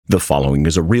The following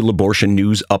is a Real Abortion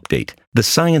News update. The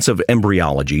science of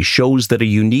embryology shows that a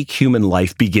unique human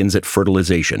life begins at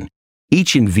fertilization.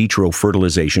 Each in vitro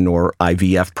fertilization, or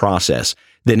IVF process,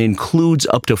 then includes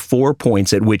up to 4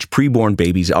 points at which preborn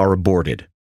babies are aborted.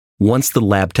 Once the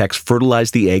lab techs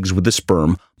fertilize the eggs with the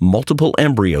sperm, multiple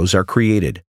embryos are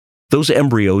created. Those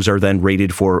embryos are then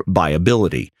rated for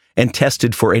viability and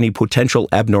tested for any potential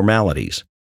abnormalities.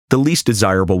 The least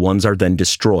desirable ones are then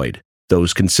destroyed.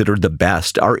 Those considered the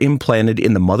best are implanted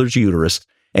in the mother's uterus,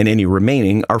 and any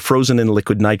remaining are frozen in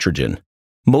liquid nitrogen.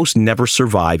 Most never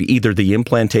survive either the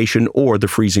implantation or the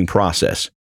freezing process.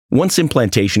 Once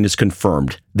implantation is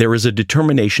confirmed, there is a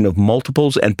determination of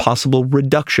multiples and possible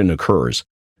reduction occurs.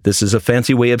 This is a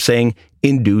fancy way of saying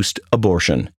induced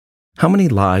abortion. How many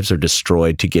lives are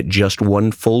destroyed to get just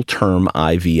one full-term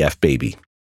IVF baby?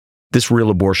 This Real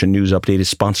Abortion News update is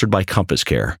sponsored by Compass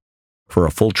Care. For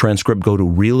a full transcript, go to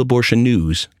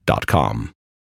realabortionnews.com.